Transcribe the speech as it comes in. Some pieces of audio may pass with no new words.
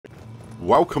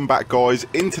Welcome back, guys.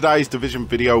 In today's division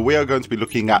video we are going to be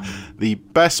looking at the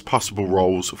best possible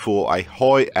rolls for a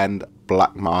high-end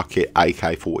black market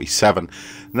AK47.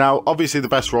 Now obviously the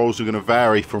best rolls are going to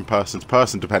vary from person to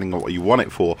person depending on what you want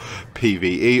it for,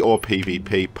 PvE or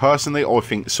PvP. Personally, I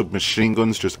think submachine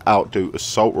guns just outdo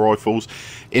assault rifles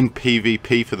in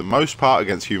PvP for the most part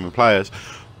against human players,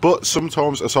 but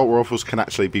sometimes assault rifles can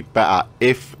actually be better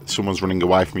if someone's running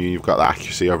away from you and you've got the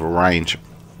accuracy over range.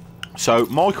 So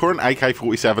my current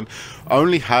AK47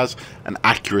 only has an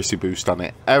accuracy boost on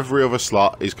it. Every other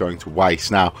slot is going to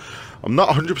waste. Now, I'm not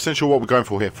 100% sure what we're going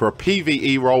for here. For a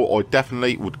PvE roll, I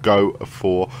definitely would go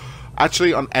for,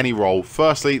 actually on any roll,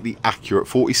 firstly the accurate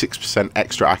 46%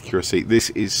 extra accuracy. This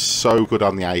is so good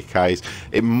on the AKs.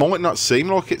 It might not seem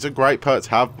like it's a great perk to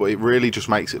have, but it really just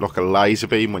makes it like a laser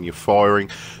beam when you're firing,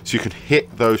 so you can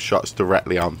hit those shots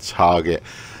directly on target.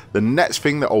 The next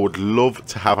thing that I would love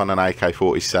to have on an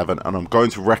AK-47, and I'm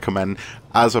going to recommend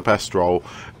as a best roll,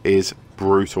 is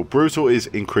Brutal. Brutal is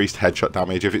increased headshot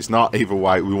damage. If it's not, either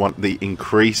way, we want the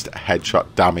increased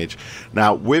headshot damage.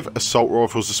 Now, with assault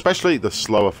rifles, especially the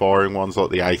slower firing ones like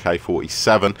the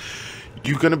AK-47,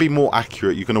 you're going to be more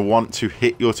accurate. You're going to want to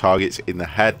hit your targets in the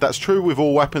head. That's true with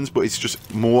all weapons, but it's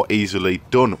just more easily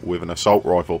done with an assault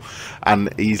rifle,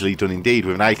 and easily done indeed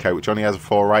with an AK, which only has a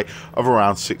fire rate of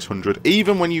around 600.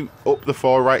 Even when you up the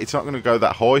fire rate, it's not going to go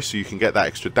that high, so you can get that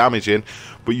extra damage in,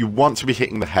 but you want to be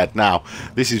hitting the head. Now,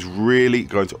 this is really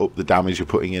going to up the damage you're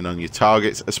putting in on your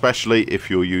targets, especially if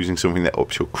you're using something that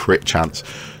ups your crit chance.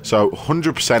 So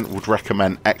 100% would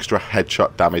recommend extra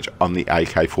headshot damage on the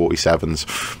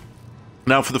AK-47s.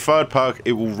 Now for the third perk,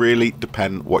 it will really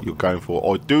depend what you're going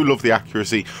for. I do love the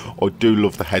accuracy, I do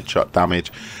love the headshot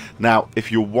damage. Now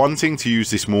if you're wanting to use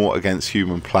this more against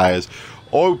human players,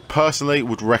 I personally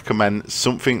would recommend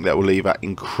something that will either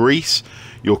increase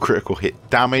your critical hit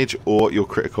damage or your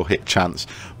critical hit chance.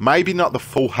 Maybe not the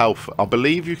full health. I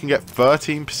believe you can get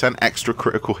 13% extra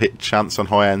critical hit chance on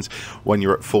high ends when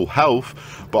you're at full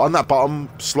health, but on that bottom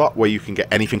slot where you can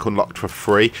get anything unlocked for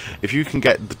free, if you can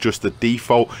get just the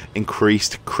default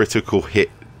increased critical hit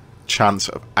chance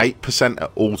of 8%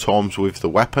 at all times with the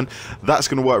weapon, that's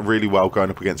going to work really well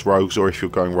going up against rogues, or if you're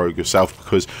going rogue yourself,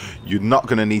 because you're not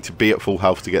going to need to be at full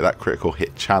health to get that critical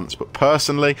hit chance. But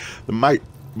personally, the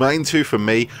main two for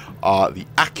me are the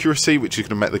accuracy, which is going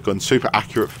to make the gun super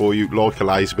accurate for you, like a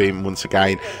laser beam, once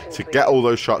again, to get all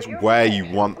those shots where you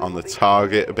want on the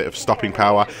target, a bit of stopping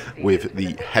power with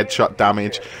the headshot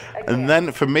damage. And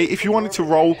then for me, if you wanted to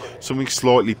roll something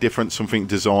slightly different, something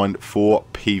designed for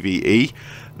PvE,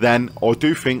 then I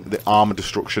do think the armor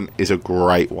destruction is a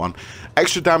great one.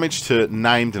 Extra damage to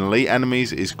named and elite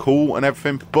enemies is cool and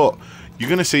everything, but you're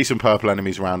going to see some purple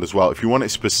enemies around as well. If you want it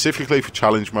specifically for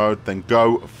challenge mode, then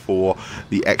go for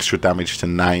the extra damage to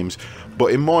names. But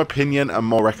in my opinion and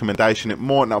my recommendation, it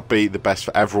might not be the best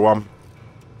for everyone.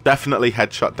 Definitely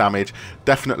headshot damage,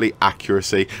 definitely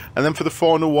accuracy, and then for the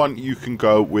final one, you can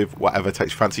go with whatever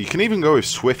takes your fancy. You can even go with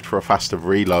Swift for a faster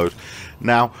reload.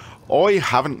 Now, I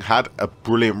haven't had a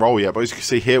brilliant roll yet, but as you can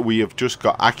see here, we have just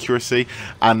got accuracy,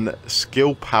 and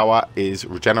skill power is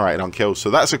regenerated on kills,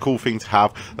 so that's a cool thing to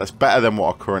have. That's better than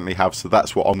what I currently have, so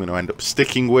that's what I'm going to end up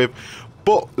sticking with.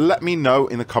 But let me know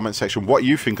in the comment section what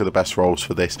you think are the best rolls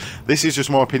for this. This is just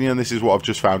my opinion. This is what I've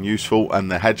just found useful,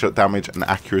 and the headshot damage and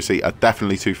accuracy are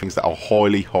definitely two things that I'll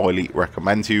highly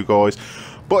recommend to you guys.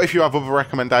 But if you have other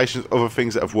recommendations, other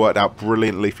things that have worked out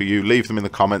brilliantly for you, leave them in the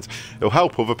comments. It'll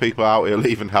help other people out. It'll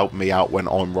even help me out when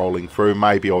I'm rolling through.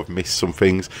 Maybe I've missed some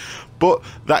things. But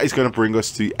that is going to bring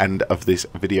us to the end of this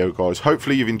video, guys.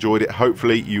 Hopefully you've enjoyed it.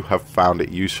 Hopefully you have found it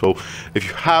useful. If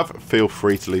you have, feel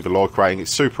free to leave a like rating.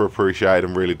 It's super appreciated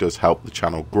and really does help the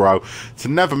channel grow. To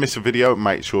never miss a video,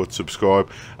 make sure to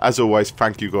subscribe. As always,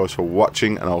 thank you guys for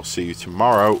watching, and I'll see you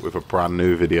tomorrow with a brand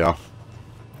new video.